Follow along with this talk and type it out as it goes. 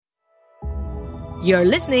You're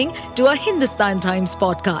listening to a Hindustan Times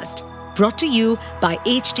podcast brought to you by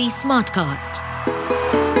HT Smartcast.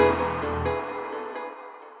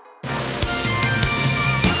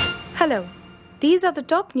 Hello, these are the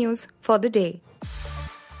top news for the day.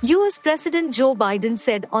 US President Joe Biden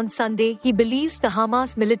said on Sunday he believes the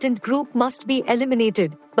Hamas militant group must be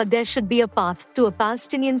eliminated, but there should be a path to a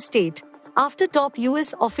Palestinian state, after top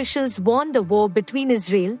US officials warned the war between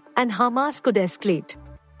Israel and Hamas could escalate.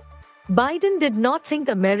 Biden did not think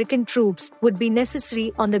American troops would be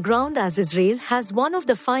necessary on the ground as Israel has one of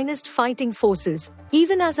the finest fighting forces,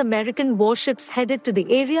 even as American warships headed to the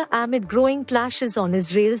area amid growing clashes on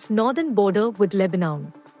Israel's northern border with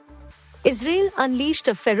Lebanon. Israel unleashed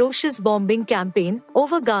a ferocious bombing campaign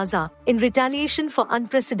over Gaza in retaliation for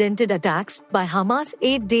unprecedented attacks by Hamas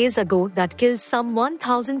 8 days ago that killed some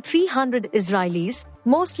 1,300 Israelis,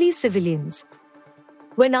 mostly civilians.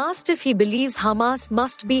 When asked if he believes Hamas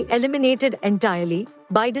must be eliminated entirely,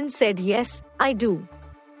 Biden said, "Yes, I do.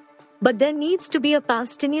 But there needs to be a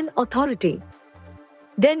Palestinian Authority.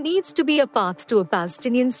 There needs to be a path to a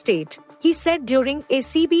Palestinian state," he said during a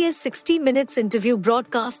CBS 60 Minutes interview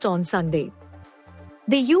broadcast on Sunday.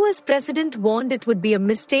 The US president warned it would be a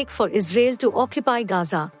mistake for Israel to occupy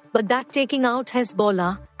Gaza, but that taking out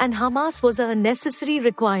Hezbollah and Hamas was a necessary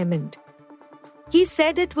requirement. He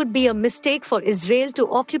said it would be a mistake for Israel to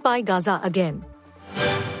occupy Gaza again.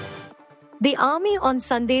 The army on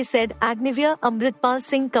Sunday said Agniveer Amritpal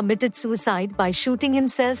Singh committed suicide by shooting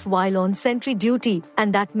himself while on sentry duty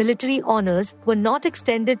and that military honors were not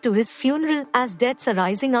extended to his funeral as deaths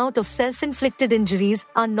arising out of self-inflicted injuries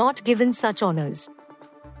are not given such honors.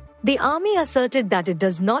 The army asserted that it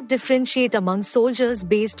does not differentiate among soldiers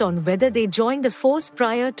based on whether they joined the force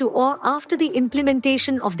prior to or after the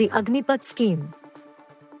implementation of the Agnipath scheme.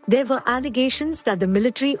 There were allegations that the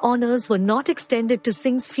military honors were not extended to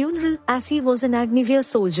Singh's funeral as he was an Agniveer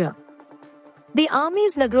soldier. The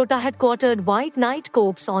Army's Nagrota headquartered White Knight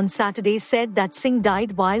Corps on Saturday said that Singh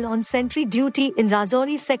died while on sentry duty in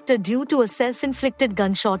Rajouri sector due to a self-inflicted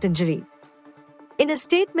gunshot injury. In a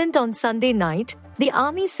statement on Sunday night, the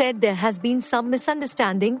Army said there has been some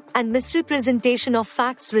misunderstanding and misrepresentation of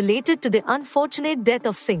facts related to the unfortunate death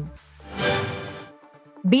of Singh.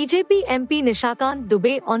 BJP MP Nishikant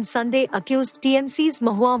Dubey on Sunday accused TMC's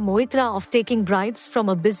Mahua Moitra of taking bribes from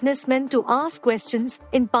a businessman to ask questions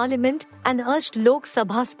in Parliament and urged Lok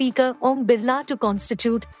Sabha Speaker Om Birla to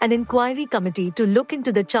constitute an inquiry committee to look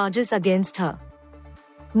into the charges against her.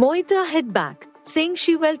 Moitra hit back, saying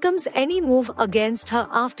she welcomes any move against her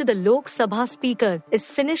after the Lok Sabha Speaker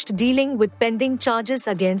is finished dealing with pending charges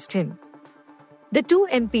against him. The two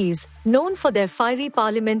MPs, known for their fiery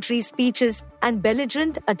parliamentary speeches and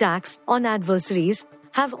belligerent attacks on adversaries,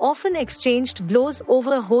 have often exchanged blows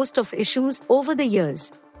over a host of issues over the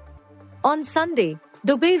years. On Sunday,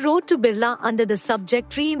 Dubey wrote to Birla under the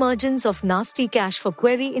subject "Re-emergence of nasty cash for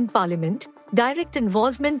query in Parliament, direct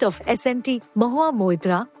involvement of SMT Mahua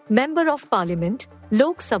Moitra, Member of Parliament,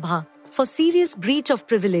 Lok Sabha, for serious breach of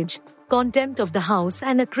privilege, contempt of the House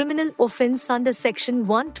and a criminal offence under Section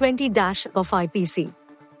 120- of IPC."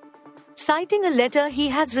 Citing a letter he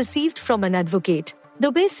has received from an advocate,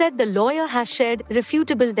 Dubey said the lawyer has shared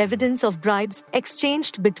refutable evidence of bribes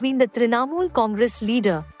exchanged between the Trinamool Congress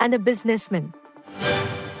leader and a businessman.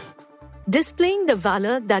 Displaying the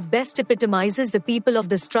valor that best epitomizes the people of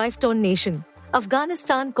the strife-torn nation,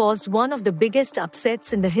 Afghanistan caused one of the biggest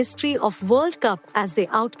upsets in the history of World Cup as they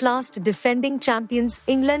outclassed defending champions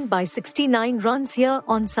England by 69 runs here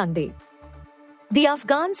on Sunday. The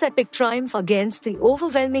Afghans' epic triumph against the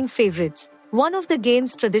overwhelming favourites, one of the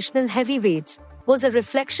game's traditional heavyweights, was a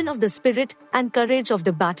reflection of the spirit and courage of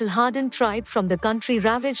the battle-hardened tribe from the country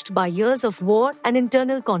ravaged by years of war and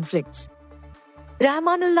internal conflicts.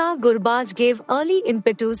 Rahmanullah Gurbaj gave early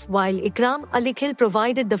impetus while Ikram Alikhil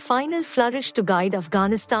provided the final flourish to guide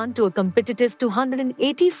Afghanistan to a competitive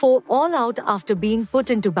 284 all-out after being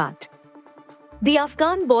put into bat. The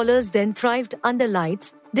Afghan bowlers then thrived under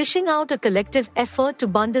lights, dishing out a collective effort to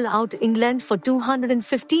bundle out England for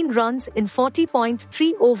 215 runs in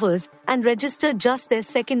 40.3 overs and register just their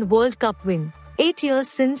second World Cup win, 8 years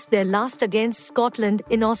since their last against Scotland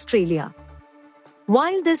in Australia.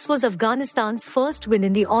 While this was Afghanistan's first win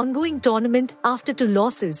in the ongoing tournament after 2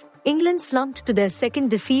 losses, England slumped to their second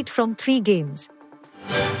defeat from 3 games.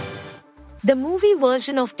 The movie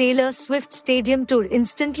version of Taylor Swift's Stadium Tour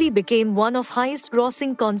instantly became one of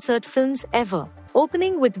highest-grossing concert films ever,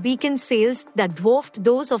 opening with weekend sales that dwarfed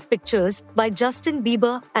those of pictures by Justin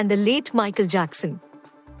Bieber and the late Michael Jackson.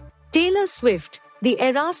 Taylor Swift, the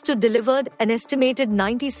Eras Tour, delivered an estimated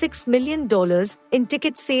 $96 million in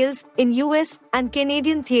ticket sales in US and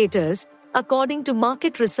Canadian theaters, according to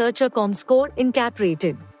market researcher Comscore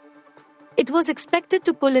Incorporated. It was expected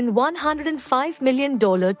to pull in $105 million to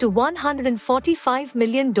 $145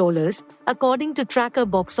 million, according to Tracker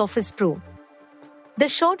Box Office Pro. The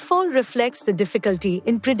shortfall reflects the difficulty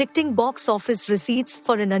in predicting box office receipts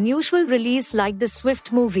for an unusual release like the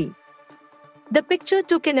Swift movie. The picture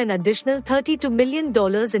took in an additional $32 million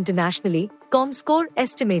internationally, Comscore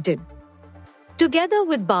estimated. Together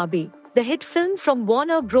with Barbie, the hit film from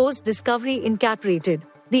Warner Bros. Discovery Incorporated,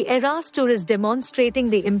 the Eras Tour is demonstrating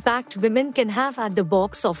the impact women can have at the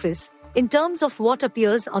box office, in terms of what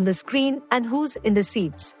appears on the screen and who's in the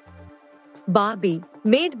seats. Barbie,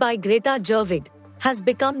 made by Greta Gerwig, has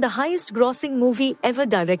become the highest-grossing movie ever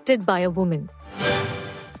directed by a woman.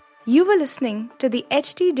 You were listening to the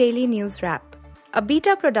HT Daily News Wrap, a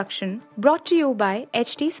beta production brought to you by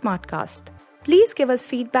HT Smartcast. Please give us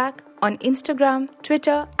feedback on Instagram,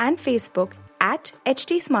 Twitter, and Facebook at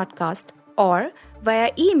HT Smartcast or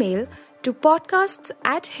via email to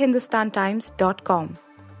podcasts@hindustantimes.com.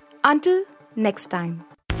 Until next time.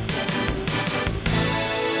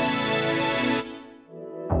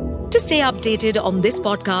 To stay updated on this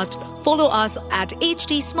podcast, follow us at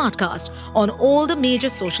HT Smartcast on all the major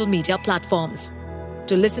social media platforms.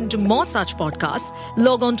 To listen to more such podcasts,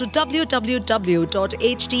 log on to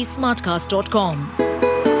www.htsmartcast.com.